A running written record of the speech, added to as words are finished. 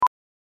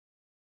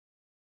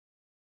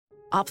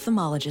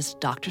Ophthalmologist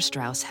Dr.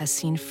 Strauss has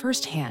seen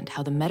firsthand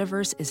how the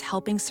metaverse is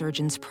helping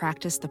surgeons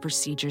practice the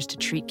procedures to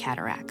treat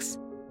cataracts.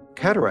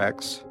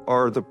 Cataracts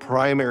are the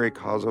primary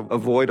cause of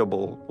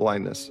avoidable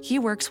blindness. He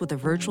works with a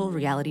virtual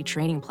reality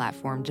training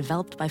platform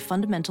developed by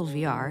Fundamental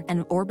VR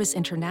and Orbis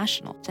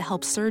International to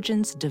help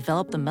surgeons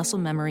develop the muscle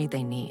memory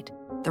they need.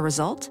 The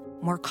result?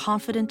 More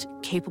confident,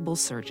 capable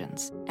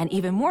surgeons. And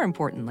even more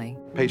importantly,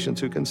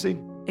 Patients who can see.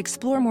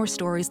 explore more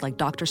stories like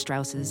Dr.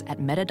 Strauss's at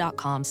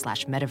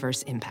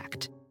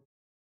meta.com/metaverseimpact.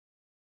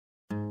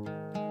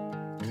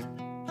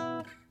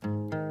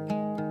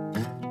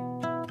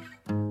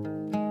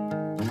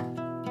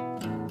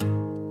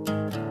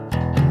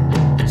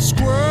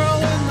 Squirrel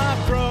in my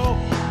fro,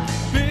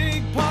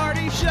 big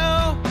party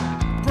show.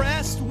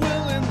 Breast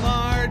will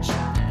enlarge,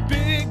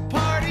 big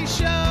party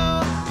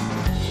show.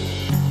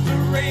 The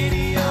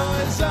radio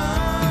is on.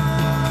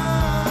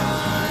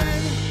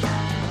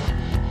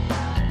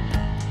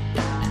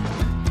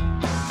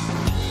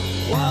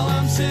 While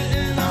I'm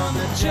sitting on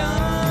the john.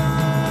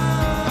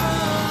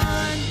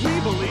 We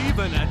believe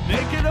in a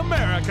naked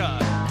America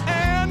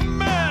and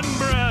man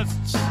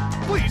breasts.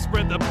 Please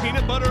spread the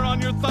peanut butter on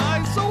your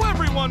thighs so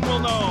everyone will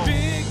know.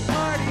 Big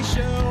party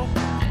show.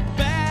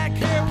 Back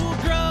hair will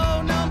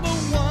grow. Number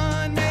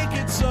one, make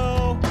it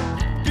so.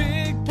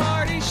 Big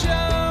party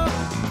show.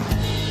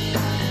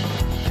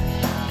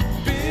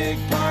 Big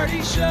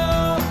party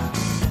show.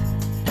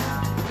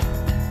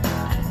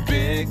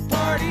 Big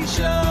party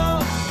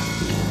show.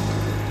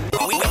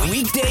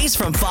 Weekdays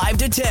from 5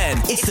 to 10.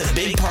 It's the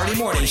Big Party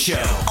Morning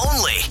Show.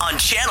 Only on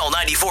Channel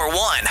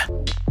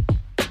 94.1.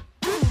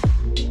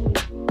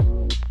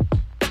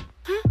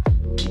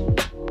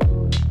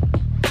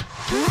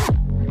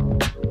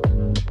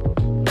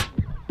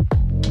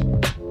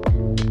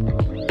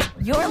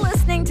 You're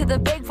listening to the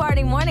Big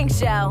Party Morning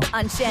Show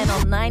on Channel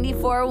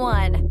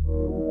 94.1.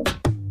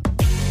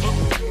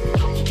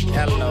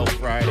 Hello,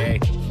 Friday.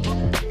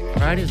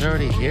 Friday's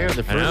already here.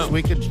 The first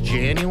week of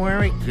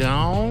January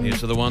gone.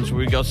 These are the ones where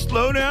we go,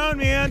 slow down,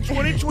 man.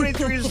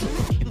 2023 is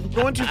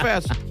going too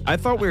fast. I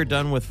thought we were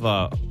done with,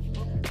 well,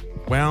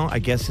 I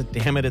guess,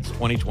 damn it, it's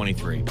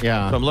 2023.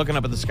 Yeah. So I'm looking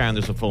up at the sky and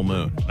there's a full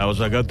moon. I was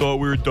like, I thought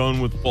we were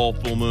done with full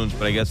moons,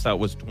 but I guess that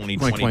was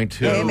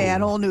 2022. Hey,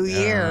 man, whole new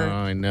year. Oh,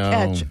 I know.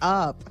 Catch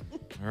up.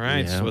 All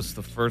right, Yeah. so it's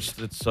the first,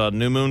 it's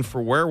new moon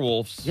for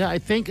werewolves. Yeah, I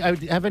think I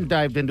haven't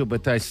dived into it,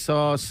 but I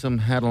saw some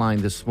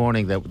headline this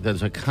morning that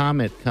there's a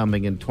comet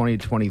coming in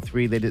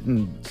 2023. They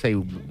didn't say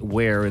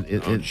where in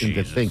the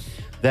Jesus. thing.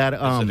 That Is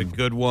it a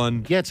good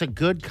one? Yeah, it's a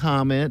good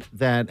comet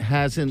that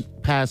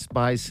hasn't passed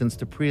by since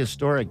the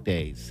prehistoric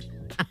days.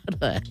 How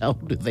the hell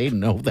do they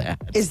know that?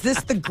 Is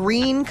this the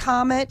green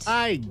comet?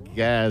 I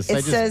guess. I It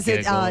just says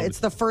giggled. it's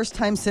the first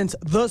time since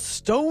the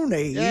Stone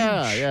Age.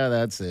 Yeah,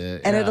 that's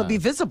it. And yeah. it'll be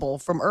visible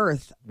from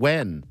Earth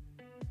When?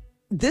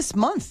 this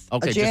month.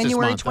 Okay, a just this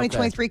January month,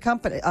 2023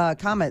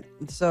 comet.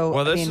 So,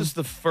 Well, I this mean, is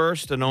the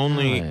first and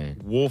only Really?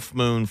 wolf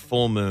moon,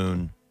 full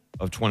moon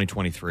of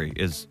 2023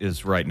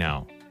 is right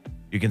now.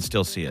 You can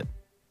still see it.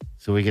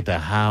 So we get to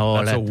howl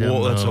That's at a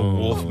the that's a moon.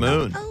 wolf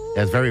moon.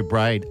 Yeah, it's very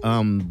bright.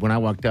 When I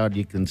walked out,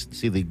 you can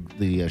see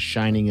the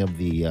shining of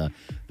the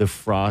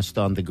frost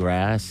on the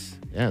grass.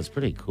 Yeah, it's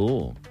pretty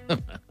cool.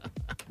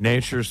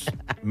 Nature's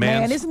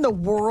man, man's isn't the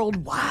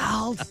world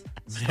wild?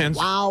 Man's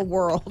Wild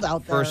world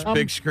out there. first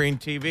big screen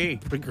TV.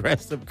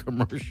 Progressive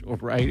commercial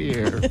right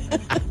here.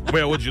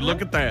 Well, would you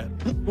look at that?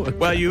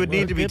 Well, you would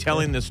need to be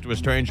telling this to a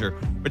stranger,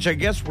 which I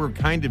guess we're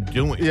kind of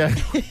doing. Yeah,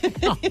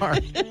 I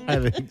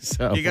think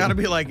so. You got to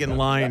be like in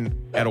line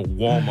at a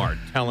Walmart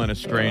telling a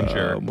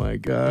stranger. Oh my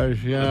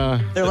gosh,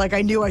 yeah. They're like,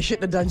 I knew I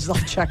shouldn't have done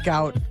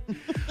self-checkout.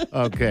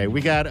 Okay,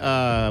 we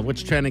got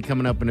what's trending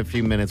coming up in a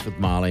few minutes with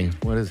Molly.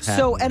 What is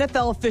happening? So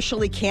NFL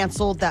officially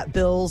canceled that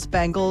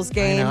Bills-Bengals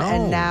game, know.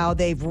 and now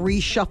they've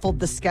reshuffled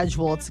the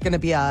schedule. It's going to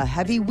be a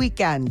heavy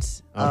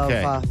weekend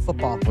Okay. of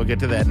football. We'll get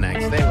to that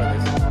next. Stay with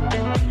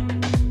us.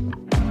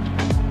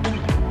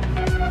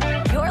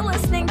 You're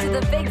listening to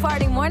the Big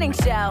Party Morning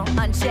Show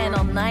on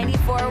Channel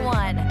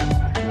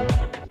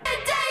 94.1.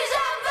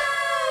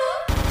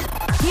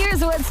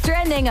 Here's what's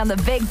trending on the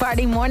Big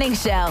Party Morning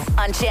Show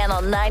on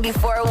Channel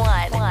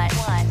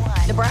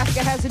 94.1.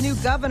 Nebraska has a new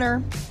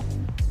governor.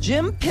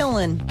 Jim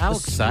Pillen How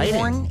was exciting.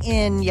 sworn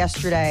in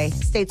yesterday.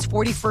 State's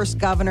 41st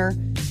governor.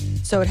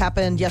 So it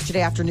happened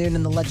yesterday afternoon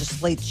in the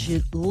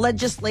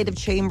legislative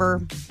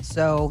chamber.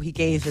 So he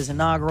gave his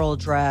inaugural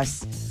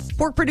address.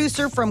 Pork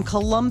producer from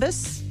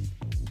Columbus.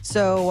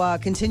 So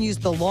continues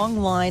the long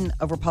line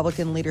of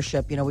Republican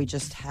leadership. You know, we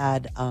just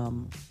had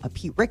a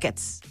Pete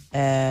Ricketts.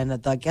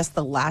 And I guess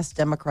the last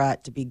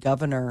Democrat to be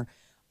governor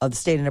of the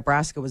state of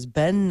Nebraska was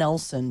Ben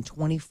Nelson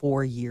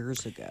 24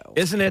 years ago.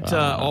 Isn't it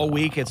all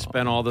week? It's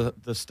been all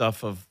the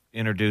stuff of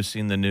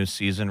introducing the new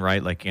season,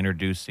 right? Like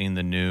introducing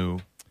the new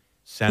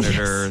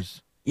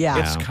senators. Yeah.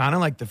 It's kind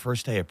of like the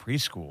first day of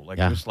preschool. Like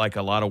Yeah. there's like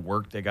a lot of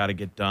work they got to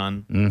get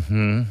done.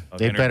 Mm-hmm.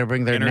 They better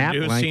bring their nap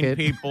Introducing blanket.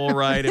 people,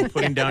 right, and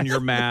putting down your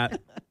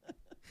mat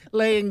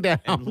Laying down,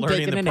 and learning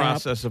taking the a nap.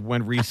 process of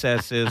when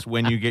recess is,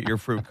 when you get your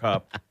fruit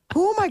cup.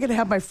 Who am I going to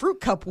have my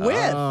fruit cup with?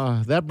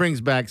 That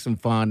brings back some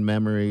fond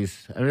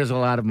memories. There's a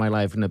lot of my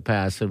life in the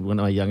past. And when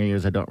my younger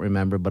years, I don't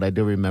remember, but I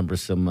do remember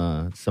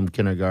some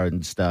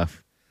kindergarten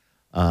stuff.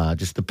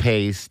 Just the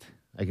paste.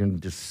 I can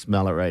just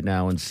smell it right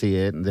now and see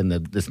it. And then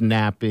this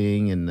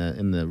napping and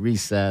the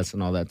recess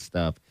and all that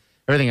stuff.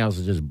 Everything else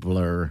is just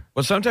blur.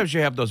 Well, sometimes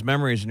you have those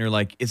memories and you're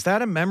like, is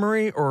that a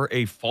memory or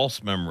a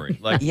false memory?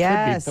 Like,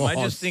 Yes. am I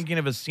just thinking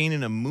of a scene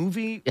in a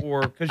movie?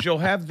 Or because you'll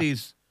have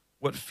these,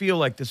 what feel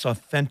like this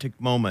authentic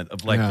moment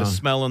of like the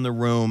smell in the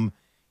room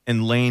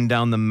and laying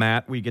down the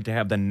mat where you get to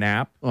have the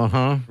nap.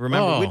 Uh-huh.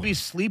 Remember, we'd be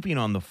sleeping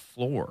on the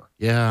floor.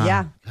 Yeah.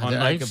 Yeah. On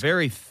like a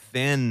very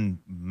thin,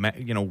 mat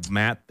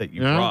that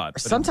you brought.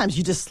 But Sometimes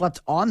you just slept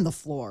on the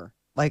floor.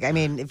 Like, I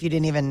mean, if you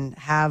didn't even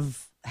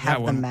have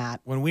the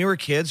mat. When we were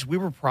kids, we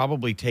were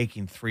probably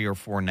taking 3 or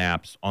 4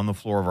 naps on the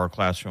floor of our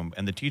classroom,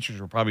 and the teachers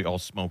were probably all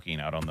smoking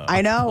out on the.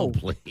 I know.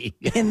 Please.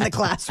 In the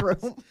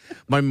classroom.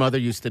 My mother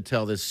used to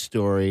tell this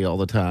story all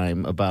the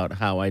time about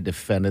how I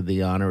defended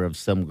the honor of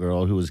some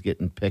girl who was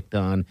getting picked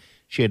on.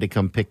 She had to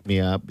come pick me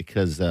up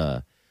because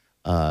I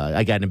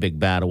got in a big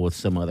battle with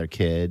some other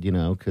kid,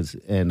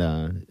 and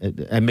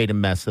I made a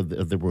mess of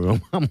the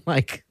room. I'm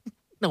like,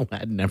 no,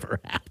 that never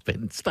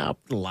happened. Stop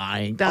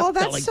lying. Oh,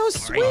 that's so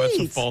sweet. Oh, it's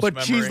a false But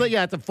memory. she's like,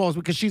 yeah, it's a false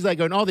because she's like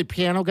going, oh, the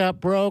piano got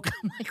broke.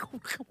 I'm like,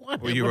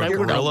 what? Were you When a I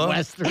went gorilla?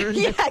 Western.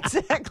 Yeah,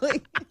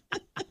 exactly.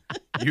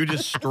 You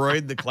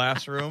destroyed the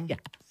classroom. Yeah.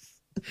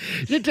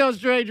 You tell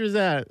strangers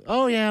that.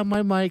 Oh, yeah,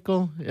 my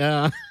Michael.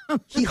 Yeah.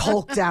 He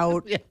hulked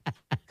out,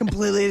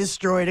 completely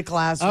destroyed a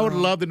classroom. I would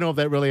love to know if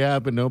that really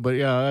happened, though. But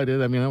yeah, I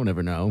did. I mean, I'll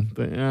never know.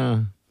 But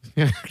yeah.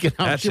 Get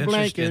out That's your interesting,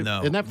 blanket. though.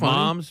 Isn't that funny?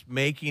 Moms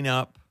making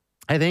up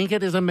I think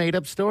it is a made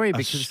up story a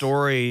because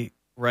story,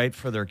 right,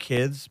 for their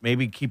kids.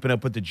 Maybe keeping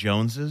up with the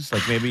Joneses.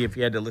 Like maybe if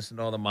you had to listen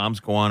to all the moms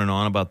go on and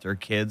on about their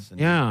kids, and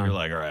Yeah. you're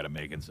like, all right, I'm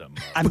making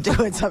something up. I'm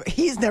doing something.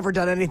 He's never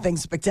done anything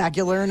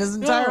spectacular in his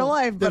entire No.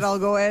 life, but I'll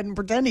go ahead and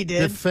pretend he did.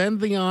 defend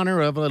the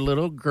honor of a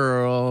little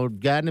girl,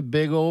 got in a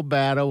big old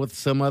battle with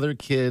some other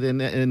kid in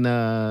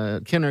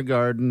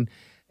kindergarten,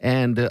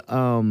 and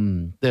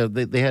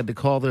they had to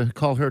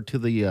call her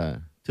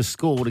to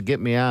school to get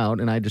me out,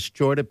 and I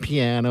destroyed a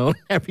piano and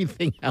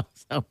everything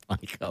else. I'm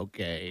like,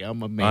 okay,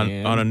 I'm a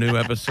man. On a new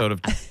episode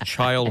of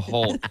Child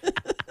Hulk.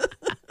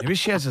 Maybe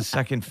she has a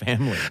second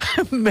family.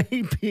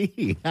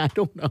 Maybe. I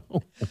don't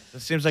know.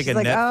 It seems like She's a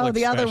like, Netflix oh,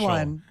 the other special,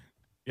 one.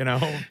 You know?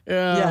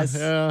 Yeah. Yes.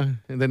 Yeah.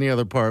 And then the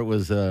other part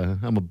was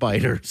I'm a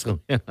biter, so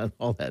yeah,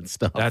 all that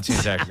stuff. That's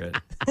exactly it.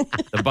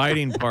 The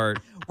biting part.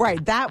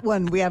 Right, that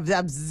one we have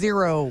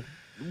zero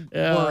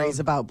worries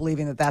about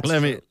believing that that's Let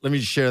true. me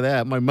share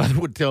that. My mother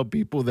would tell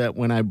people that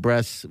when I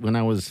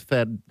was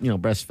fed,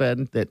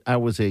 breastfed, that I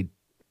was a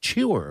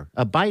chewer,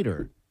 a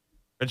biter.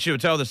 But she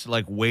would tell this to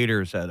like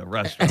waiters at a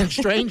restaurant. And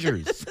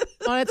strangers.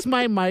 Oh, that's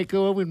my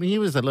Michael. When he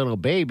was a little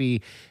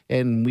baby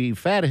and we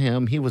fed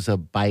him, he was a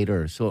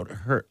biter. So it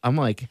hurt. I'm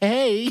like,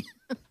 hey.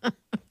 Like,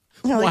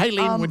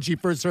 Wileen, when she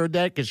first heard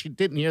that, because she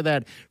didn't hear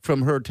that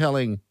from her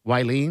telling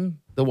Wileen,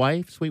 the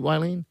wife, sweet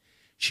Wileen.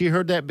 She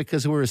heard that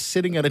because we were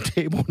sitting at a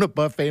table in a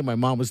buffet and my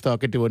mom was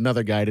talking to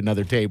another guy at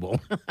another table.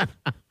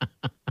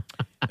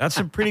 That's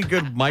some pretty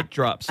good mic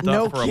drop stuff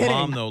No for a kidding.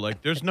 mom, though.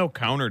 Like, there's no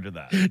counter to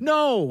that.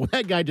 No,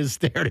 that guy just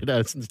stared at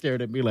us and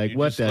stared at me like, You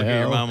what just the look hell? at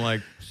your mom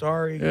like,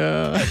 sorry.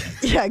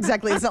 Yeah,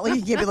 exactly. It's not like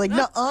you can't be like,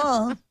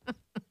 no,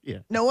 Yeah.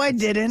 no, I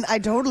didn't. I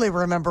totally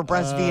remember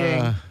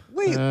breastfeeding.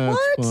 Wait, That's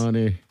what?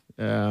 funny.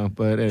 Yeah,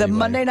 but anyway. The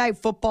Monday Night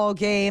Football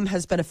game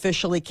has been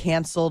officially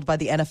canceled by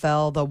the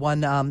NFL, the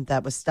one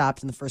that was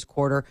stopped in the first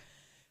quarter.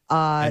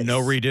 And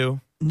no redo.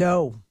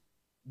 No.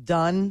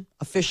 Done.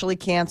 Officially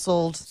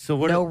canceled. So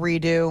what- no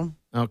redo.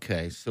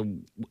 Okay, so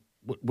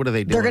what are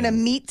they doing? They're going to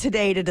meet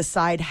today to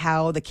decide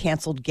how the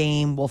canceled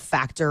game will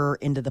factor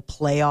into the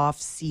playoff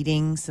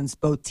seeding since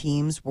both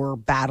teams were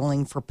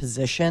battling for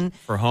position.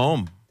 For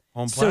home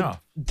So playoff.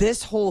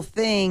 this whole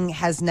thing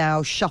has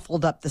now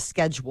shuffled up the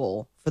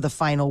schedule for the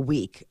final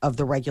week of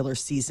the regular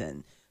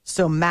season.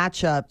 So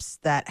matchups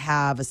that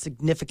have a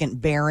significant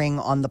bearing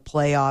on the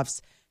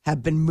playoffs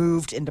have been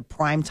moved into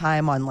prime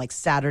time on like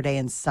Saturday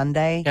and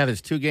Sunday. Yeah, there's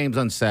 2 games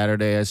on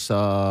Saturday. I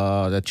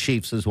saw the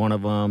Chiefs is one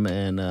of them,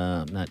 and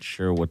I'm not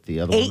sure what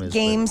the other one is. 8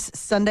 games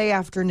Sunday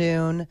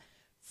afternoon,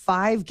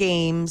 5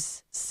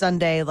 games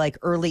Sunday, like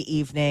early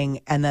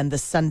evening, and then the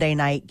Sunday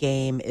night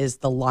game is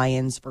the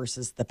Lions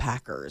versus the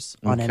Packers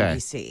on Okay.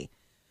 NBC.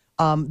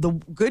 The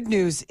good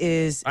news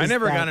is I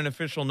never that- got an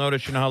official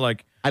notice. You know how,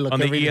 like, I look on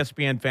the every day.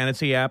 ESPN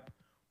fantasy app,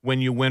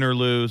 when you win or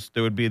lose,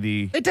 there would be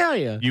the They tell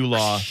you. you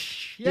lost.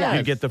 Yes.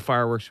 You get the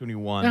fireworks when you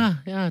won.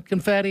 Yeah,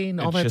 confetti and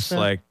all It's that just stuff.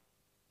 like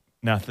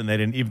nothing. They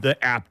didn't even,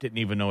 the app didn't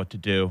even know what to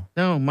do.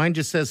 No, mine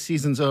just says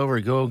season's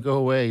over. Go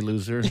away,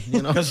 loser.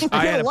 You know? Because Get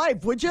I a had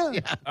life, would you?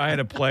 I had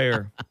a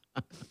player,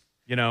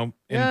 in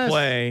Yes.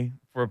 play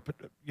for,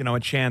 a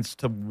chance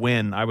to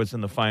win. I was in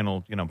the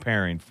final,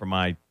 pairing for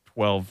my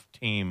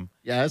 12-team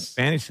Yes.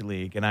 fantasy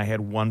league, and I had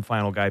one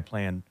final guy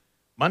playing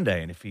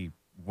Monday. And if he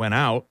went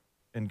out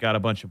and got a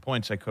bunch of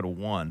points, I could have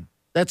won.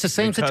 That's the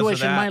same Because of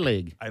situation in that, my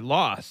league. I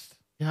lost.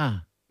 Yeah.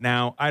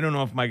 Now, I don't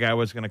know if my guy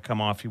was going to come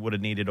off. He would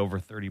have needed over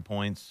 30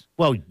 points.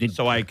 Well,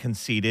 So I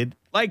conceded.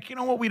 Like, you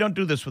know what? We don't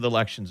do this with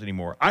elections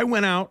anymore. I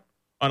went out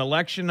on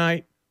election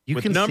night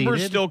with numbers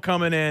conceded? still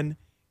coming in,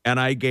 and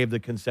I gave the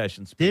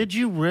concession speech. Did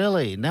you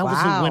really? That was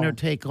Wow. a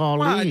winner-take-all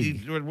Well,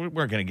 league. we weren't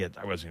going to get.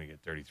 I wasn't going to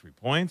get 33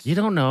 points. You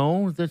don't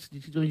know.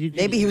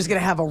 Maybe he was going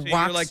to have a See,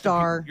 rock you're like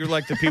star. you're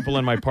like the people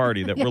in my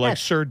party that were like,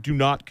 "Sir, do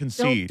not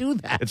concede." do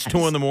that. It's 2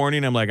 a.m.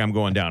 I'm like, I'm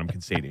going down. I'm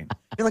conceding.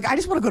 You're like, I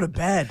just want to go to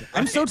bed.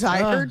 I'm so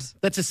tired.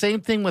 That's the same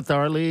thing with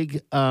our league.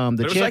 The But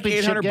it was like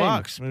championship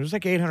 $800. game. It was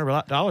like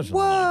 $800. Whoa.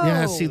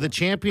 Yeah, see, the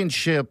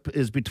championship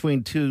is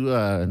between two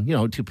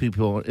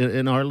people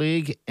in our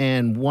league,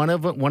 and one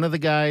of the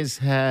guys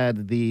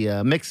had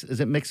the mix. Is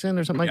it Mixon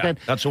or something like that?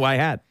 That's who I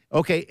had.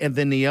 Okay, and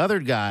then the other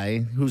guy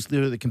who's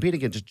they compete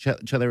against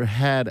each other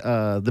had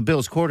the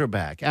Bills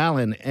quarterback,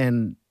 Allen,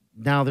 and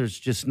now there's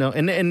just no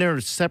and their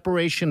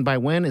separation by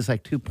win is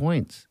like 2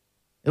 points.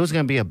 It was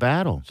going to be a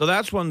battle. So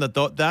that's one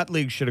that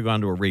league should have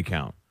gone to a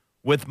recount.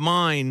 With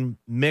mine,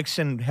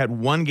 Mixon had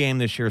one game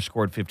this year,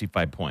 scored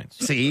 55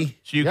 points. See,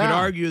 So you could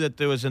argue that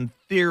there was, in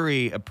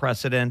theory, a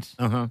precedent,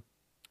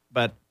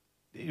 but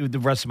the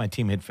rest of my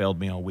team had failed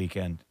me all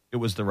weekend. It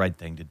was the right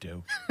thing to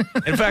do.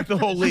 In fact, the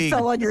whole league.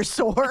 Fell on your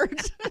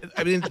sword.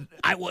 I mean,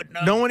 I wouldn't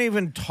know. No one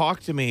even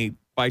talked to me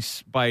by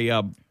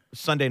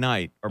Sunday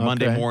night or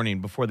Monday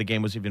morning before the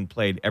game was even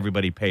played.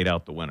 Everybody paid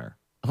out the winner.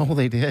 Oh,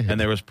 they did. And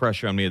there was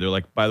pressure on me. They're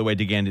like, by the way,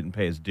 DeGan didn't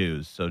pay his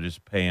dues, so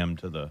just pay him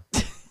to the.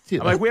 I'm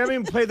like, we haven't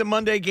even played the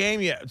Monday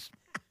game yet.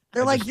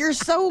 They're like, you're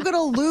so going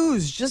to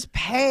lose. Just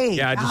pay.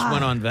 Yeah, I just God.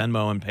 went on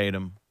Venmo and paid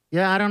him.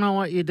 Yeah, I don't know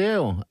what you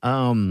do.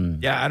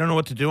 Yeah, I don't know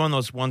what to do on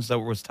those ones that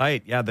was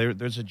tight. Yeah,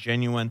 there's a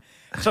genuine.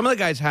 Some of the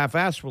guys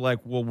half-assed were like,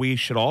 well, we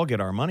should all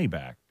get our money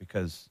back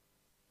because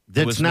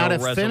there was That's not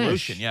no a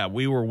resolution. finish. Yeah,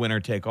 we were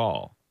winner take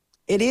all.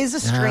 It is a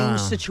strange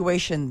Yeah.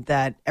 situation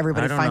that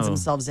everybody I don't finds know.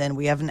 themselves in.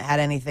 We haven't had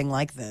anything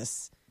like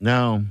this.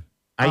 No.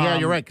 Yeah,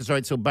 you're right.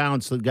 Because so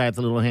Bounce, the guy with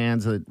the little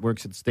hands that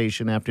works at the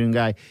station, afternoon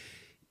guy,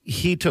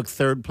 he took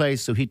third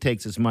place, so he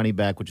takes his money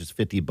back, which is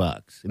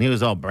 $50. And he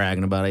was all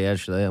bragging about it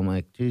yesterday. I'm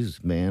like,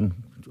 Jesus, man.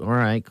 All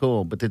right,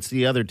 cool. But it's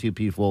the other two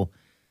people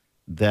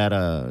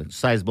that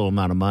sizable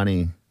amount of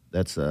money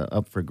that's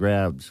up for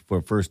grabs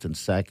for first and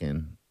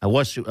second. I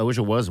wish it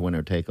was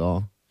winner take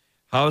all.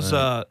 How's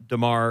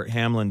DeMar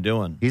Hamlin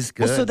doing? He's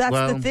good. Well, so that's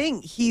Well, the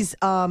thing. He's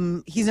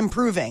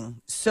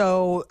improving.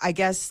 So I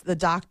guess the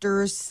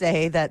doctors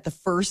say that the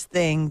first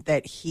thing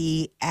that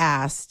he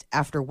asked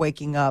after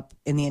waking up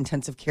in the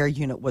intensive care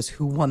unit was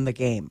who won the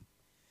game.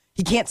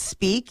 He can't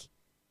speak.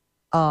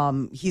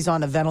 He's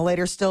on a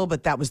ventilator still,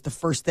 but that was the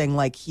first thing.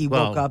 Like he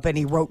woke up and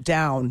he wrote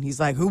down. He's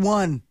like, "Who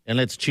won?" And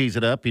let's cheese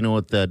it up. You know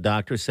what the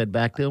doctor said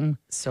back to him?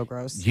 So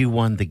gross. You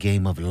won the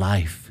game of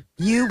life.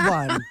 You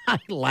won. I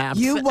laughed.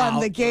 You won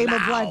the out game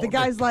of life. The loud.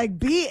 guy's like,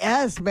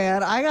 "BS,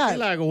 man. You're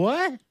like,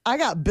 what? I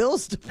got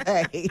bills to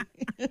pay."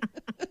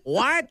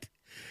 What?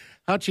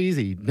 How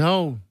cheesy.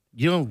 No,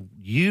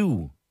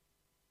 you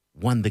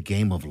won the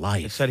game of He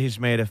life. said he's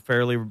made a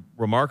fairly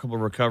remarkable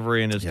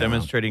recovery and is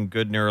demonstrating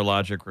good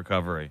neurologic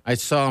recovery. I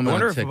saw him I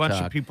wonder on if a TikTok.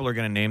 bunch of people are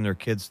going to name their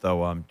kids,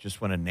 though,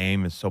 just when a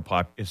name is so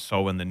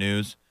in the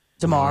news.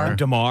 DeMar.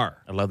 DeMar.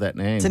 I love that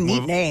name. It's a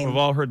neat name. We've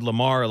all heard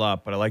Lamar a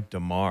lot, but I like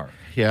DeMar.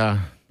 Yeah.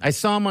 I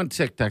saw him on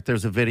TikTok.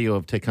 There's a video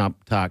of TikTok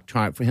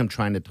for him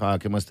trying to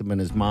talk. It must have been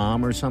his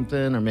mom or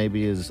something, or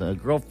maybe his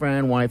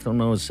girlfriend, wife. I don't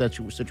know his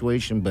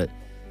situation, but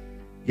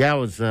yeah, it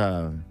was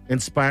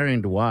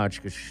inspiring to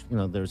watch because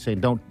they're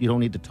saying you don't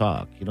need to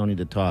talk,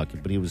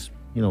 but he was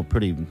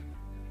pretty.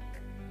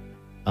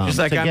 He's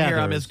like, I'm here, together,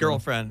 I'm his so-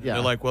 girlfriend. Yeah.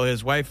 They're like, well,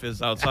 his wife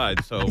is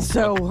outside, so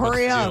So what's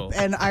hurry the up. deal?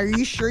 And are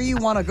you sure you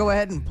want to go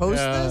ahead and post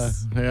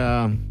this?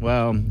 Yeah,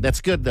 well,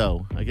 that's good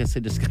though. I guess they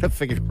just got to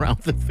figure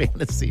out the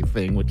fantasy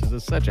thing, which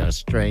is such a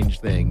strange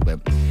thing. But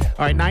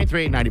all right,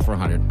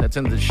 938-9400. That's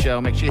into the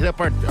show. Make sure you hit up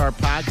our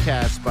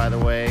podcast, by the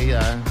way.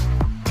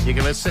 You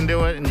can listen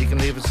to it, and you can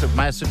leave us a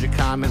message, a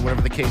comment,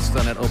 whatever the case is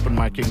on that open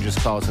mic. You can just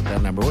call us at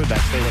that number. We'll be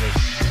back. Stay with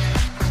us.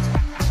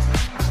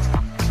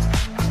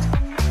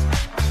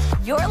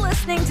 You're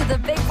listening to the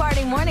Big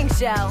Party Morning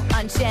Show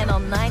on Channel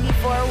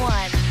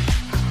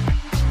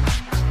 94.1.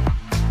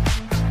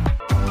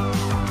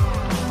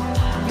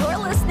 You're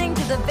listening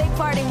to the Big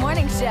Party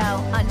Morning Show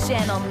on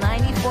Channel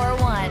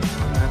 94.1.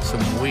 I had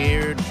some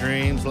weird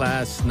dreams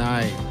last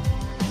night.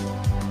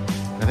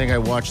 I think I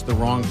watched the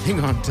wrong thing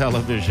on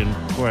television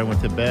before I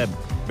went to bed.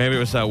 Maybe it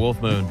was that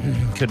Wolf Moon.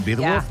 Could be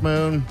the Yeah. Wolf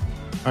Moon.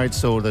 All right,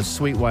 so the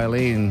sweet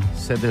Wileen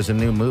said there's a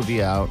new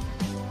movie out.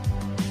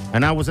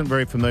 And I wasn't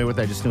very familiar with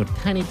it. I just knew a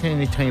tiny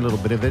little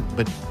bit of it.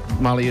 But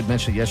Molly had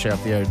mentioned yesterday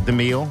out there, The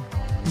Meal.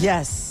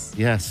 Yes.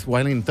 Yes,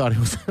 Wileen thought it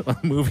was a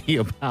movie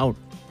about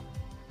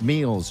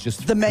meals,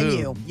 just The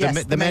menu. food.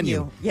 Yes, the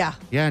menu. Yeah.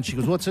 Yeah, and she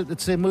goes, "What's it?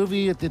 It's a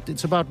movie.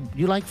 It's about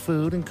you like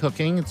food and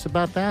cooking. It's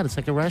about that. It's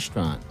like a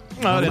restaurant."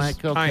 Well, I'm it is,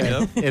 like, okay. kind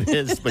of. It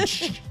is, but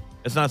shh,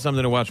 It's not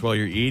something to watch while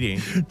you're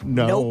eating.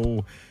 no.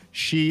 Nope.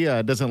 She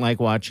doesn't like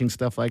watching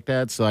stuff like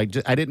that. So I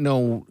didn't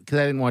know because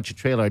I didn't watch a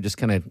trailer. I just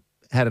kind of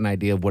had an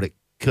idea of what it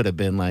could have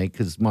been like,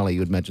 because Molly, you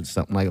had mentioned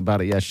something like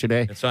about it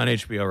yesterday. It's on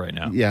HBO right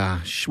now.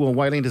 Yeah. Well,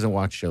 Wileen doesn't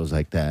watch shows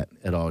like that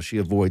at all. She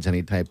avoids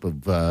any type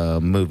of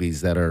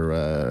movies that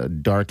are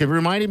dark. It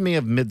reminded me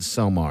of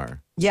Midsommar.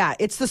 Yeah,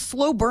 it's the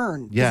slow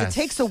burn. Because Yes. it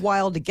takes a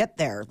while to get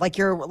there.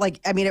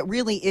 It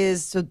really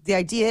is. So the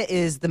idea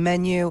is the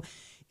menu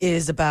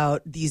is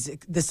about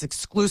this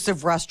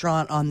exclusive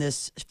restaurant on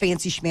this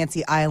fancy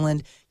schmancy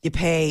island. You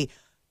pay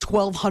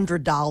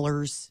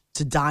 $1,200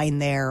 to dine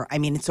there. I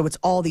mean, so it's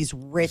all these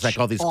rich, It's like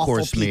all these awful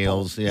course people.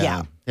 meals.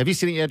 Yeah. Have you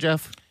seen it yet,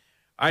 Jeff?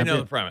 I know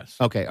the premise.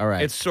 Okay, all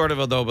right. It's sort of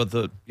about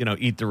the,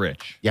 eat the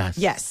rich. Yes.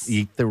 Yes.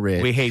 Eat the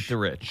rich. We hate the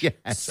rich. Yes.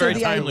 It's So very the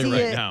timely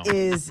idea right now.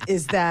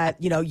 is that,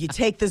 you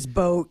take this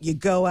boat, you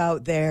go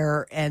out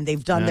there, and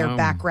they've done their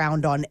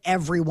background on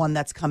everyone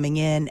that's coming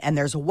in, and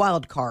there's a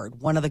wild card.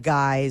 One of the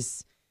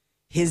guys,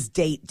 his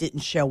date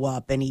didn't show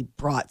up, and he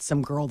brought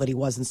some girl that he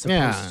wasn't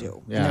supposed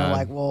to. Yeah. And they're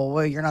like,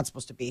 well, you're not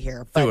supposed to be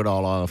here. Threw But it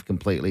all off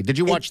completely. Did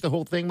you watch the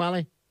whole thing,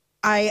 Molly?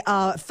 I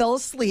fell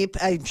asleep.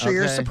 I'm sure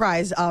you're Okay.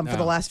 surprised for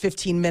the last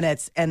 15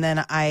 minutes. And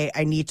then I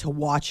need to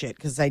watch it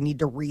because I need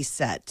to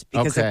reset.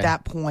 Because Okay. at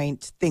that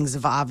point, things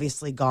have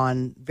obviously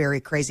gone very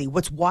crazy.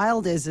 What's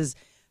wild is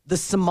the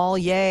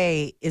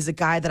sommelier is a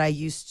guy that I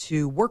used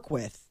to work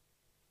with.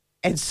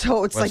 And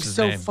so it's What's his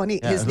so name? funny.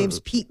 Yeah, His who- name's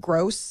Pete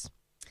Gross.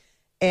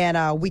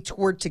 And we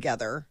toured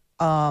together.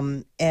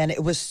 And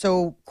it was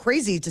so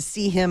crazy to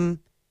see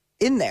him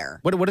in there.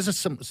 What is a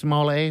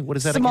sommelier? What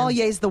is that again?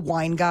 Sommelier's the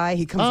wine guy.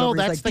 He comes Oh, over.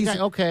 that's He's the like, guy.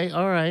 "These Okay,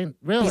 all right.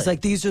 Really? He's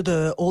like, these are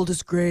the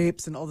oldest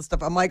grapes and all this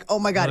stuff. I'm like, oh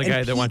my God. The And guy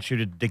that Pete- wants you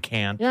to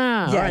decant.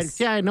 yeah, all right. Yes.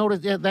 Yeah, I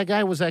noticed. Yeah, that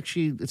guy was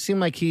actually. It seemed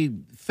like he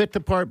fit the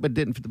part, but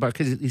didn't fit the part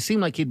because he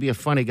seemed like he'd be a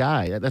funny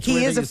guy. That's He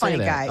weird is that a you say funny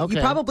that. guy. Okay.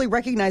 You probably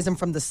recognize him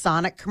from the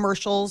Sonic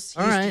commercials. He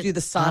All used right. to do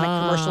the Sonic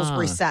commercials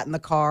where he sat in the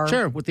car.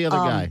 Sure, with the other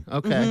guy.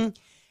 Okay. mhm.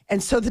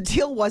 And so the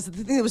deal was,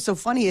 the thing that was so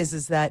funny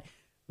is that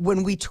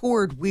when we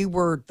toured, we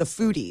were the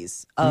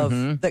foodies of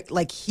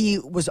he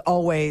was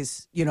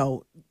always,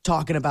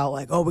 talking about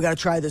like, oh, we got to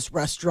try this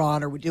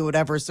restaurant or we do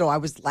whatever. So I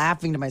was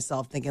laughing to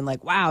myself thinking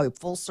like, wow,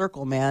 full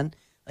circle, man.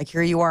 Like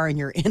here you are and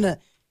you're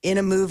in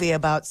a movie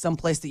about some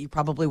place that you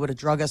probably would have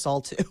drug us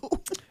all to.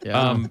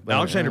 Yeah, but,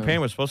 Alexander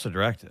Payne was supposed to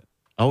direct it.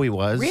 Oh, he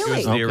was. Really? He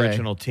was the Okay.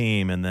 original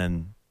team, and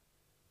then.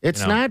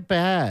 It's you know. not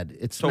bad.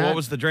 It's So not, what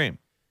was the dream?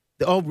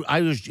 Oh,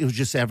 it was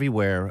just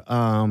everywhere.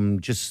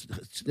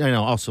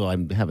 Also I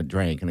haven't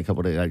drank in a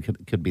couple of days.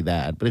 Could be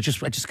that, but I just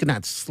could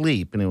not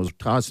sleep, and it was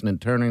tossing and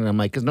turning. And I'm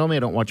like, because normally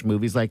I don't watch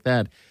movies like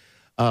that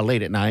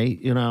late at night.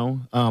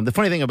 The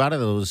funny thing about it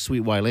though was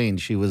Sweet Wileen.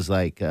 She was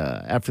like,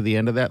 after the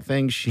end of that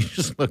thing, she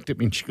just looked at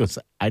me and she goes,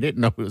 "I didn't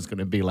know it was going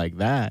to be like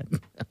that."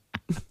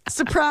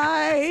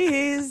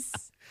 Surprise!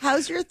 How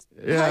you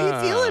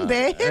feeling,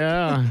 babe?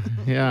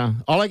 Yeah.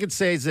 All I could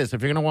say is this: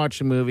 if you're going to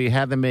watch a movie,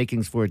 have the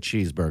makings for a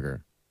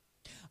cheeseburger.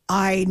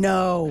 I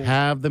know.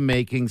 Have the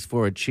makings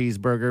for a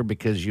cheeseburger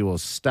because you will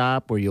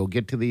stop or you'll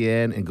get to the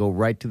end and go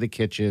right to the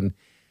kitchen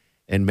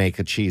and make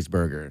a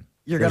cheeseburger.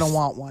 You're going to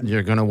want one.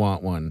 You're going to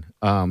want one.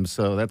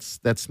 So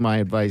that's my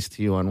advice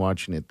to you on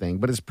watching it thing.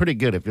 But it's pretty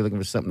good if you're looking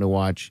for something to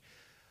watch.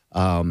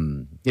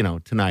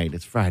 Tonight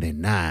it's Friday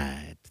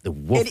night. The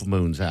Wolf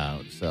Moon's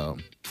out. So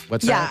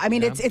what's that? Yeah, I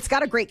mean it's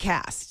got a great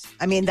cast.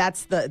 I mean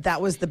that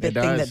was the big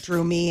It thing does. that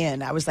drew me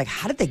in. I was like,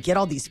 how did they get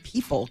all these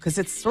people? Because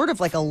it's sort of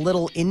like a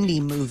little indie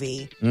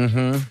movie.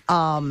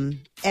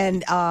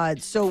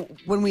 So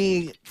when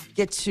we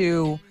get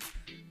to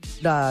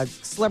the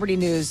celebrity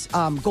news,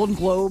 Golden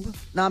Globe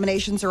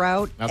nominations are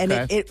out, and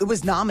Okay. it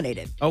was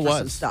nominated. Oh, for was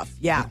some stuff.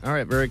 Yeah. All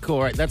right, very cool.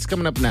 All right, that's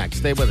coming up next.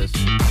 Stay with us.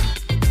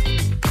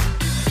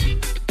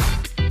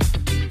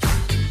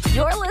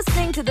 You're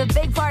listening to the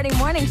Big Party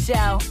Morning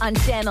Show on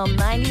Channel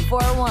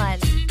 94.1.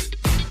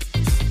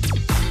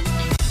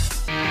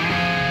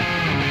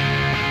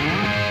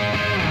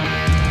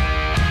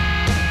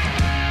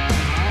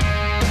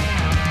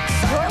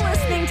 You're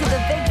listening to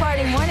the Big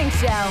Party Morning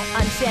Show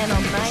on Channel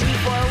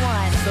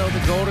 94.1. So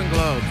the Golden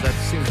Globes, that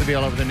seems to be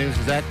all over the news.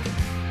 Is that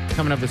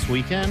coming up this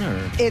weekend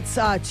or It's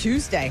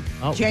Tuesday,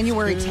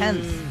 January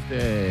 10th.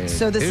 Tuesday.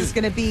 So this is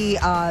going to be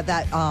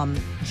that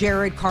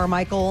Jared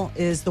Carmichael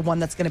is the one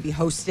that's going to be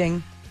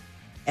hosting.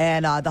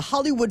 And the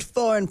Hollywood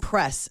Foreign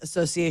Press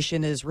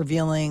Association is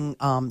revealing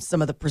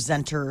some of the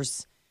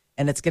presenters.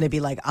 And it's going to be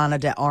like Ana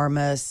de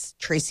Armas,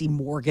 Tracy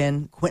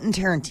Morgan, Quentin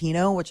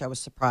Tarantino, which I was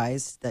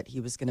surprised that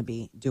he was going to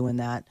be doing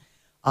that.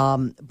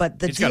 But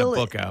the He's deal, got a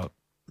book out.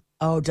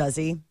 Oh, does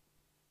he?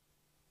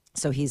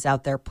 So he's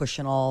out there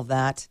pushing all of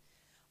that.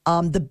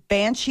 The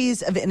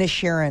Banshees of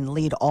Inisherin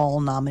lead all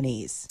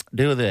nominees.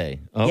 Do they?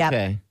 Yep.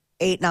 Okay.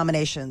 8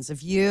 nominations.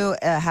 If you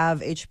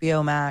have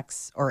HBO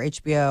Max or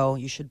HBO,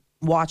 you should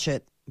watch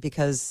it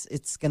because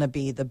it's going to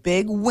be the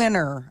big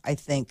winner, I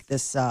think,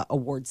 this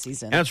award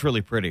season. And it's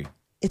really pretty.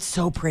 It's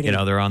so pretty.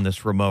 They're on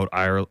this remote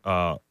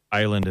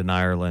island in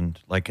Ireland,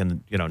 like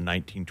in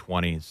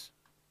 1920s.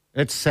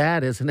 It's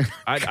sad, isn't it?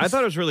 I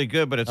thought it was really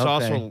good, but it's Okay.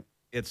 also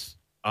it's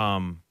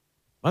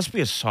Must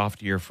be a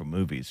soft year for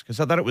movies because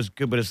I thought it was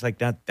good, but it's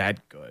like not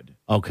that good.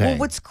 Okay. Well,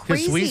 what's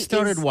crazy we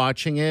started is-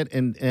 watching it,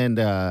 and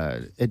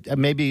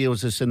maybe it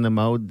was just in the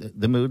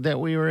mood that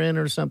we were in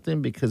or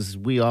something, because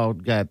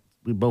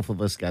both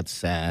of us got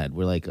sad.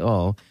 We're like,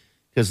 oh,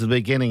 because at the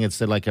beginning it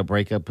said like a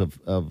breakup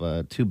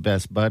of two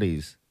best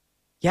buddies.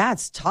 Yeah,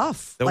 it's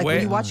tough. The Like way-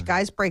 when you watch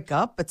guys break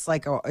up, it's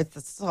like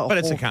it's a But whole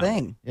it's a comedy.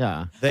 thing.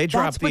 Yeah. They That's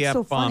dropped the what's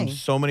so F-bomb funny.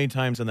 so many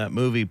times in that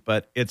movie,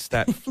 but it's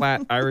that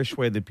flat Irish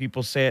way that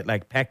people say it,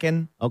 like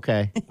peckin'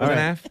 Okay. with All an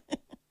right.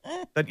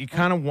 F, that you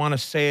kind of want to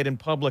say it in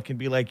public and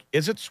be like,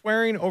 is it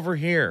swearing over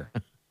here?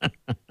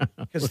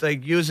 Because they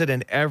use it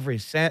in every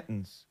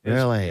sentence.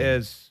 Really?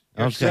 Is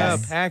you're Okay. so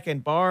packing,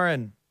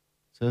 barring.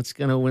 So it's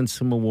gonna win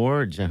some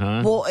awards,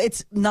 huh? Well,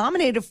 it's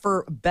nominated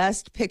for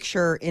Best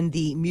Picture in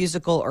the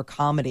musical or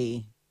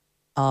comedy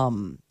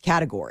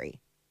category.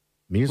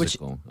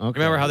 Musical. Okay.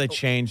 Remember how they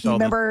changed all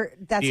Remember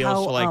the that's deals?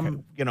 how So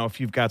like, if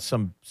you've got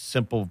some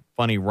simple,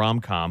 funny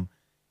rom-com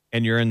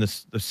and you're in the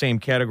same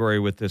category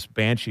with this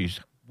Banshees,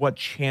 what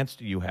chance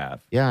do you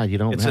have? Yeah, you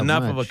don't. It's have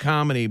enough much. of a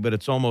comedy, but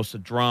it's almost a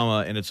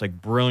drama, and it's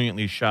like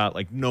brilliantly shot.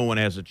 Like no one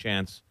has a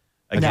chance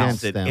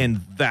against it them.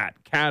 in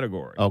that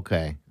category.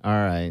 Okay. All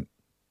right.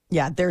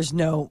 yeah, there's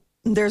no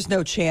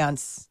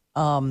chance.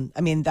 I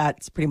mean,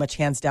 that's pretty much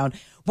hands down.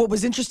 What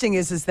was interesting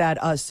is that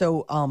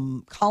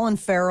Colin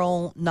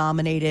Farrell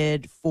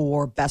nominated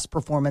for Best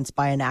Performance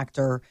by an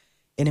Actor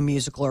in a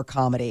Musical or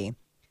Comedy,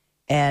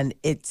 and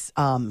it's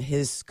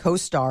his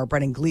co-star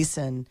Brendan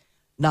Gleeson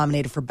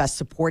nominated for Best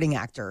Supporting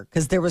Actor,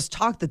 because there was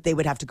talk that they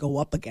would have to go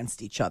up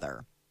against each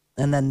other,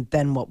 and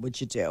then what would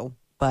you do?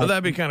 But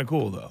that'd be kind of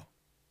cool, though.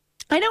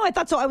 I know. I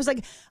thought so. I was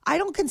like, I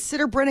don't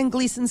consider Brendan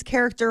Gleeson's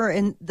character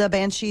in the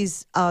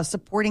Banshees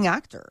supporting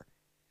actor.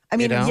 I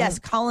mean, You don't? yes,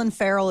 Colin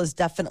Farrell is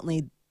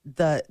definitely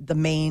the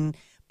main,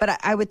 but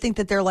I would think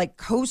that they're like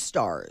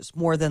co-stars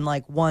more than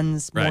like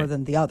one's more Right.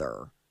 than the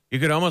other. You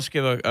could almost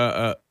give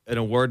an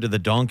award to the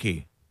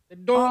donkey. The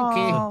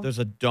donkey. There's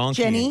a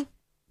donkey. Jenny?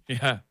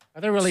 Yeah. Are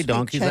there really Sweet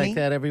donkeys Jenny? like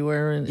that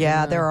everywhere?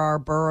 Yeah, there are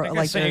I think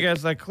I sent you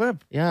guys that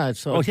clip. Yeah, it's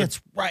so. With the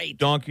that's right.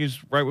 Donkeys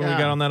right when we Yeah.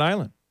 got on that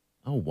island.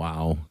 Oh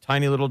wow.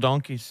 Tiny little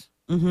donkeys.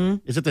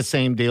 Is it the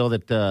same deal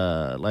that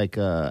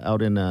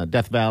out in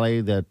Death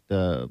Valley that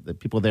the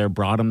people there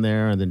brought them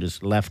there and then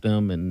just left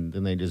them and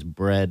then they just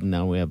bred and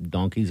now we have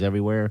donkeys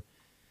everywhere?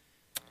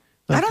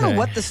 I don't know Okay.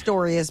 what the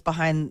story is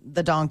behind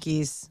the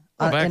donkeys,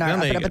 Well, back in our,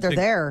 then, but they're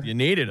there. You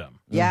needed them.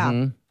 Yeah.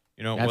 Mhm.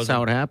 You know, it That's wasn't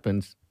how it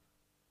happens.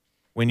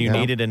 when you Yeah.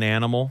 needed an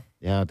animal.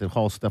 Yeah, to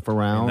haul stuff I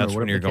around. mean, that's or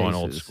when whatever you're the going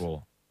case old is.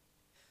 school.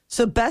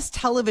 So, best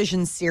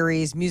television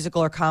series,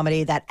 musical or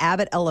comedy, that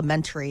Abbott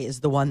Elementary is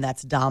the one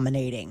that's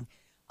dominating.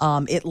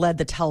 It led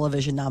the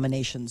television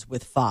nominations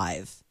with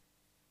 5,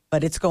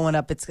 but it's going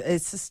up. It's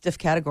a stiff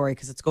category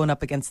because it's going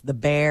up against The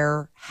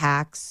Bear,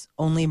 Hacks,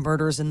 Only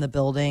Murders in the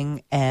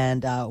Building,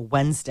 and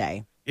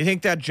Wednesday. You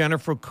think that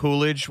Jennifer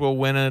Coolidge will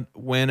win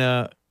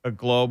a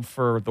Globe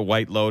for The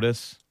White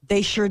Lotus?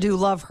 They sure do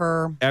love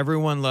her.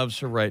 Everyone loves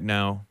her right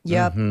now.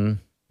 Yep.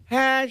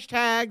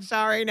 Hashtag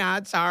sorry,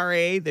 not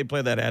sorry. They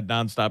play that ad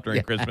nonstop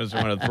during Christmas.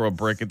 I want to throw a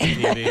brick at the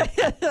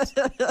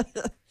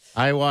TV.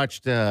 I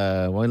watched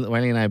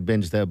Wiley and I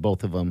binged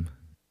both of them,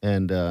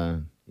 and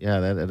yeah,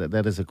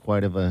 that is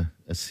quite of a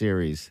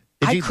series.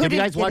 I Have you couldn't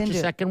guys get watched the into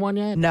it. second one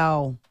yet?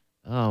 No.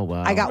 Oh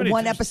wow! I got Pretty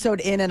one interesting. episode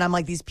in, and I'm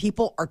like, these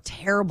people are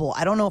terrible.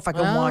 I don't know if I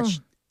can Well, watch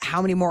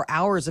how many more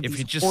hours of If these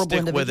you just horrible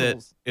stick with it,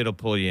 individuals. it'll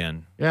pull you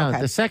in. Yeah,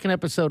 Okay. the second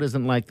episode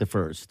isn't like the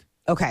first.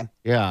 Okay.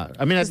 Yeah,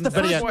 I mean, the but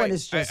first yeah, one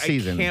is just I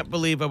season. can't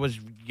believe I was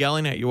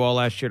yelling at you all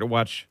last year to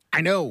watch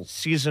I know.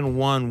 season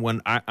 1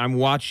 when I'm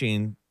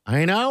watching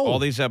I know. all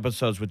these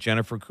episodes with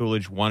Jennifer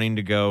Coolidge wanting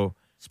to go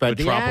Spread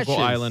to a the tropical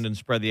ashes. island and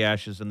spread the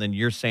ashes, and then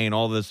you're saying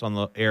all this on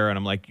the air, and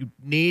I'm like, you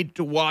need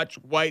to watch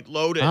White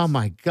Lotus. Oh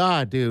my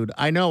god, dude!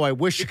 I know. I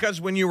wish.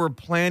 Because when you were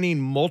planning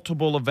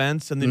multiple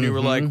events, and then you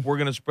were like, Mm-hmm. we're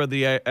going to spread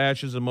the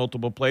ashes in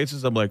multiple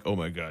places, I'm like, oh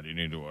my god, you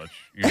need to watch.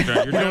 You're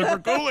Jennifer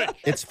Coolidge.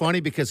 It's funny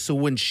because so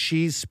when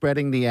she's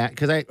spreading the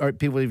because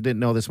people who didn't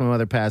know this, my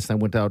mother passed. And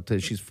I went out to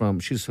she's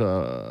native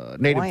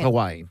Hawaiian.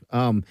 Hawaii.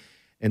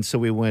 And so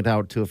we went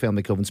out to a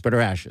family cove and spread her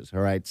ashes.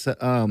 All right. So,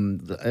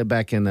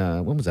 back in,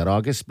 when was that,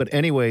 August? But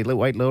anyway,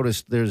 White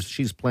Lotus,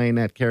 she's playing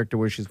that character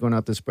where she's going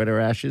out to spread her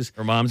ashes.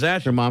 Her mom's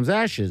ashes. Her mom's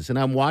ashes. And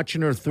I'm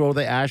watching her throw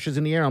the ashes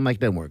in the air. I'm like,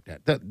 doesn't work.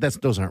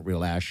 Those aren't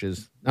real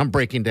ashes. I'm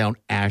breaking down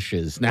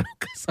ashes now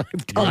because I've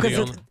Oh, done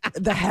because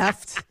the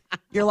heft.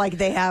 You're like,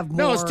 they have more.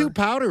 No, it's too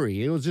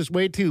powdery. It was just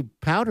way too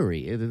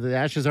powdery. The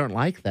ashes aren't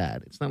like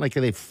that. It's not like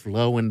they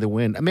flow in the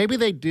wind. Maybe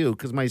they do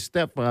because my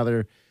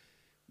stepfather,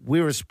 we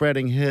were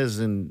spreading his,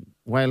 and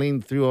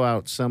Wileen threw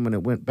out some, and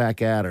it went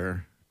back at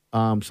her.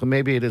 So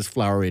maybe it is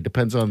flowery. It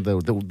depends on the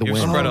You've wind.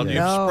 spread, Oh, you've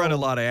no. spread a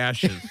lot of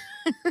ashes.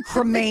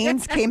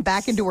 remains came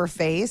back into her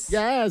face.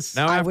 Yes.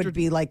 Now I after- would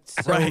be like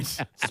so Right.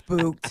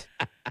 spooked.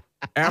 I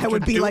After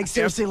would be do- like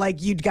seriously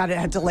like you'd got to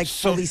have to like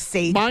So- fully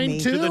sage Mine me.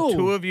 too. Do the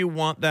two of you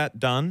want that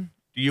done?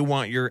 Do you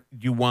want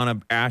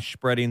an ash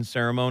spreading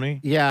ceremony?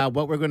 Yeah,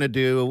 what we're going to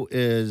do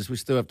is we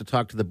still have to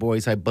talk to the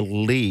boys, I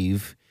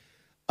believe.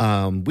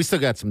 We still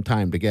got some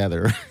time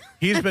together.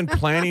 He's been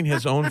planning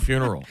his own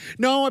funeral.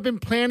 No, I've been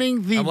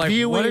planning the I'm like,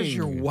 viewing. what does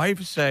your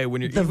wife say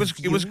when he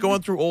was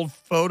going through old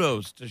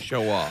photos to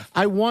show off?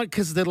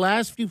 Because the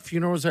last few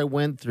funerals I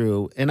went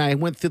through, and I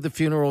went through the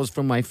funerals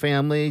from my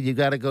family. You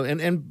got to go,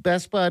 and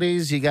best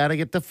buddies, you got to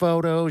get the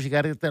photos. You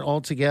got to get that all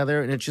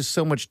together. And it's just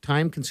so much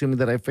time consuming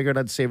that I figured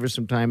I'd save her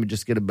some time and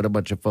just get a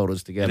bunch of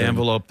photos together. An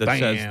envelope that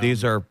says,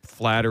 these are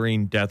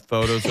flattering death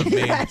photos of me.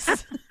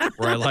 Yes.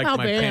 Where I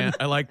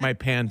like my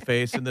pan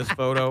face in this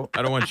photo.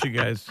 I don't want you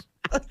guys.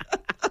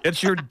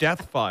 It's your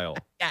death file.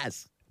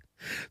 Yes.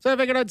 So I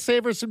figured I'd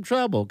save her some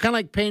trouble. Kind of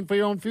like paying for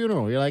your own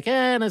funeral. You're like,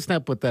 let's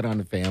not put that on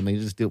the family.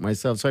 Just do it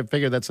myself. So I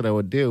figured that's what I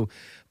would do.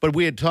 But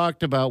we had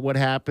talked about what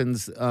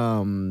happens,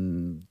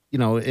 in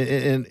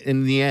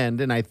the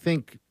end. And I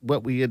think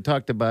what we had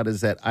talked about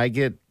is that I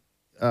get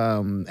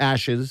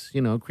ashes,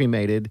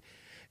 cremated.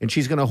 And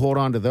she's going to hold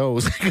on to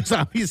those because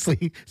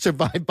obviously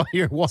survived by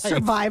your wife.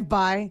 Survived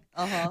by.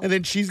 Uh-huh. And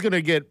then she's going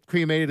to get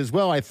cremated as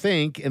well, I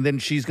think. And then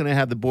she's going to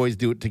have the boys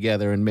do it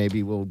together. And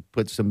maybe we'll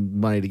put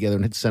some money together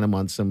and send them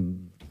on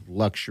some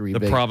luxury.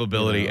 The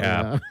probability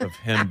app of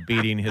him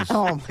beating his.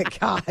 Oh, my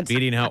God.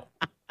 Beating out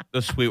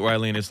the sweet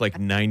Wileen is like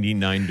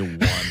 99 to 1.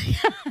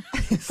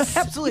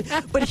 Absolutely.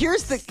 But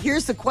here's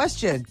the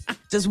question.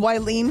 Does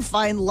Wileen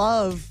find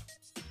love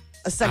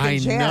a second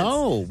chance?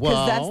 Know.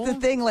 Because that's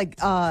the thing. Like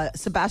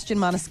Sebastian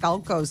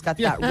Maniscalco's got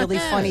that really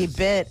funny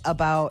bit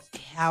about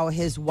how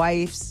his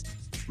wife's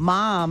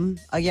mom,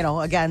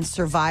 again,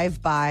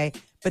 survived by,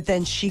 but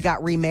then she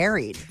got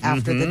remarried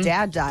after the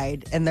dad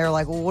died. And they're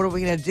like, well, what are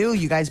we going to do?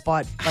 You guys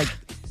bought like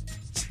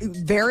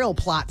burial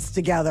plots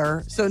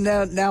together. So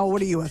now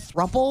what are you, a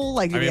thruple?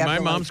 Like, my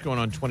mom's going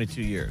on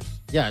 22 years.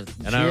 Yeah.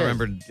 And I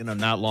remember,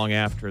 not long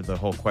after the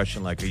whole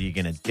question, like, are you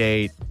going to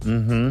date?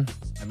 Mm-hmm.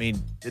 I mean,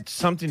 it's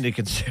something to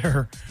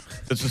consider.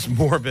 This is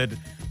morbid.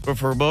 But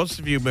for most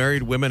of you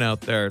married women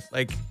out there,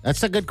 like.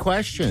 That's a good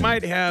question. You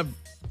might have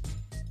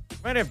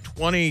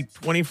 20,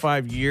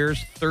 25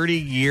 years, 30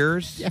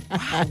 years.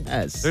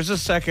 Yes. There's a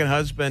second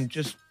husband,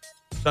 just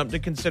something to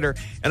consider.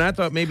 And I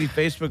thought maybe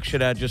Facebook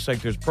should add, just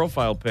like there's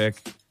profile pic,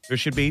 there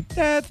should be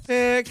death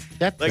pic.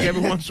 Like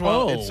every once in a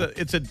while,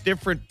 it's a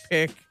different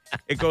pic.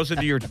 It goes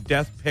into your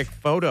death pic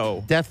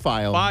photo. Death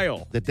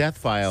file. The death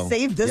file.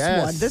 Save this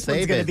one. This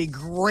one's going to be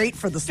great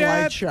for the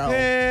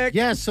slideshow.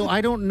 Yeah, so I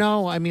don't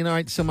know. I mean, all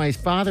right, so my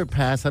father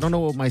passed. I don't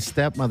know what my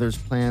stepmother's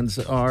plans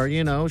are.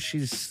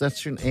 She's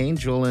such an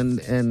angel, and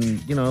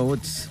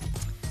it's...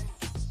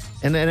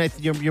 And then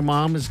your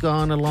mom has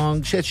gone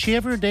along. Has she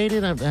ever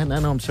dated? I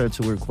know I'm sorry, it's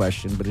a weird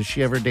question, but has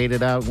she ever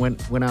dated out,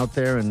 went out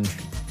there and...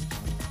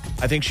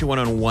 I think she went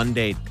on one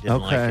date,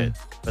 didn't like it.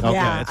 But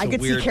yeah, I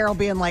could see Carol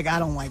being like, I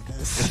don't like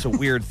this. It's a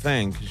weird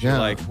thing because you're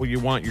like, well, you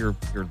want you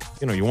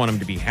want him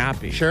to be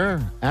happy.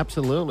 Sure,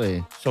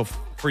 absolutely. So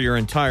for your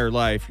entire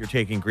life, you're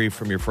taking grief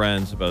from your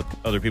friends about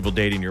other people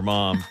dating your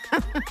mom.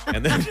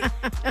 And then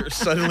you're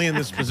suddenly in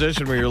this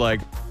position where you're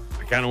like,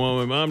 I kind of want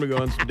my mom to go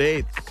on some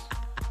dates.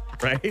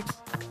 Right?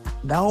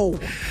 No.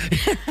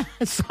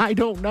 I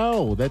don't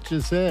know. That's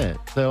just it.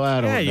 So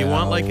I don't know. Yeah, you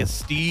want like a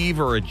Steve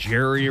or a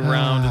Jerry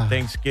around at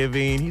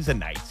Thanksgiving. He's a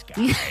nice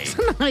guy. He's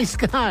a nice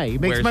guy. He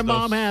makes my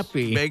mom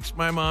happy. Makes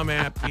my mom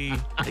happy.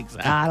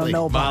 Exactly. I don't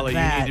know about Molly,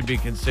 that. you need to be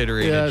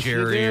considering a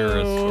Jerry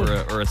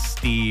or a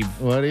Steve.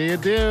 What do you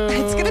do?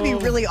 It's going to be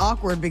really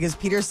awkward because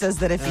Peter says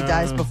that if he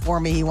dies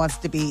before me, he wants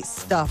to be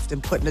stuffed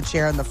and put in a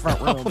chair in the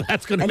front room. Oh,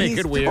 that's going to make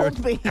it weird.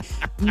 He's told me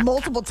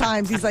multiple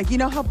times. He's like,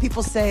 how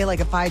people say, like,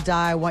 if I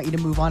die, I want you to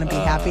move on and be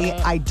happy.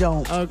 I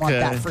don't want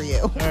that for you.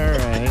 All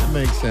right. It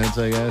makes sense,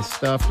 I guess.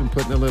 Stuffed and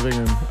put in the living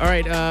room. All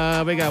right.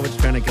 We got what's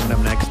trending coming up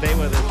next. Stay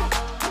with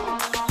us.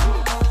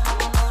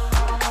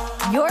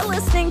 You're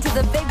listening to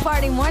the Big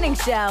Party Morning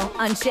Show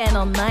on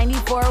Channel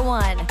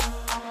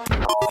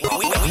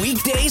 94.1.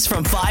 Weekdays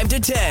from 5 to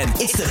 10.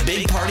 It's the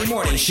Big Party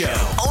Morning Show.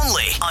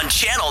 Only on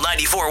Channel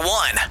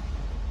 94.1.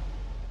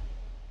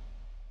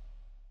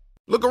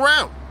 Look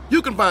around.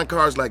 You can find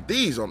cars like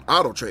these on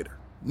AutoTrader.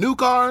 New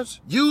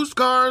cars, used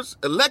cars,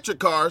 electric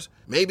cars,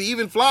 maybe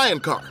even flying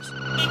cars.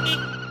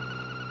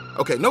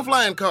 Okay, no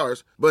flying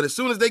cars, but as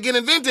soon as they get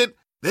invented,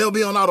 they'll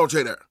be on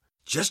AutoTrader.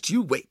 Just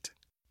you wait.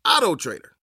 AutoTrader.